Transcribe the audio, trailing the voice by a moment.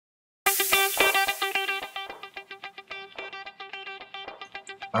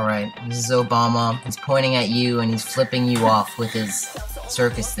Alright, this is Obama. He's pointing at you and he's flipping you off with his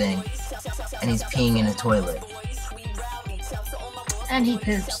circus thing. And he's peeing in a toilet. And he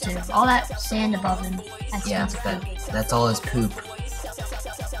poops too. All that sand above him. That's all his poop.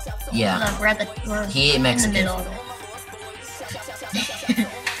 Yeah. We're he ate Mexican. In the middle of it.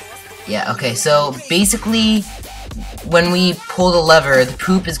 Yeah, okay, so basically, when we pull the lever, the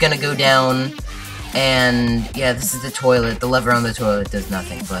poop is gonna go down, and yeah, this is the toilet. The lever on the toilet does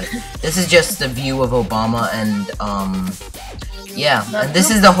nothing, but this is just the view of Obama, and, yeah, and this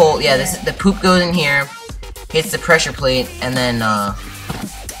is the whole, this is, the poop goes in here, hits the pressure plate, and then,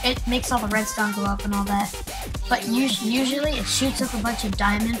 it makes all the redstone go up and all that. But usually it shoots up a bunch of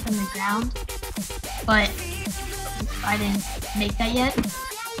diamond from the ground, but I didn't make that yet,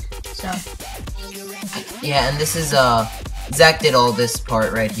 so. Yeah, and this is, Zach did all this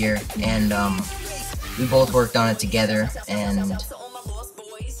part right here, and, we both worked on it together, and,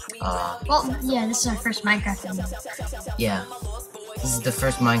 well, yeah, this is our first Minecraft video. Yeah. This is the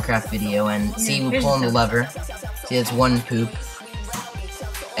first Minecraft video, and see, we're pulling the lever. See, that's one poop.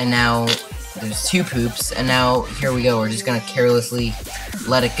 And now, there's two poops, and now, here we go, we're just gonna carelessly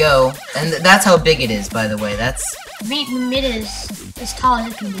let it go. And that's how big it is, by the way, that's... Mid is as tall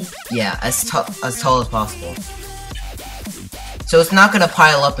as it can be. Yeah, as tall as possible. So it's not gonna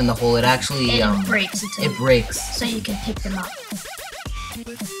pile up in the hole, it actually, it breaks. It breaks. So you can pick them up.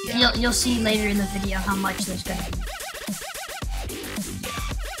 Yeah. You'll see later in the video how much there's gonna be.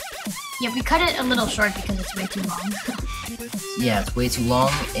 Yeah, we cut it a little short because it's way too long. Yeah, it's way too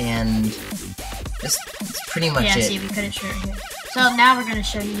long, and that's pretty much it. Yeah, see, we cut it short here. So now we're gonna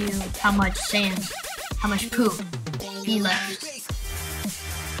show you how much sand, how much poop he left.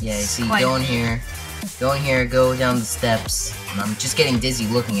 Yeah, you see, go in here, go down the steps, and I'm just getting dizzy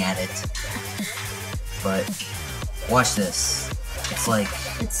looking at it. But, watch this. It's like...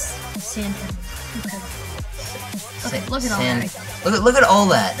 It's sand. Okay, look at all that. Look at all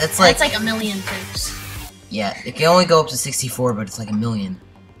that. That's like a million poops. Yeah, it can only go up to 64, but it's like a million.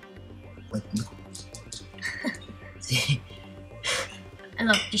 Like, see? And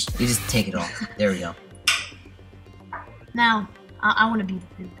look, you just take it all. There we go. Now, I want to be the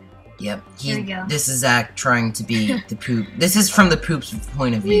poop. Yep. Here we go. This is Zach trying to be the poop. This is from the poop's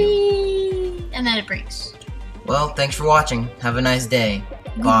point of view. Whee! And then it breaks. Well, thanks for watching. Have a nice day.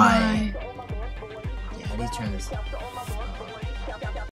 Goodbye. Bye. Yeah, how do you turn this?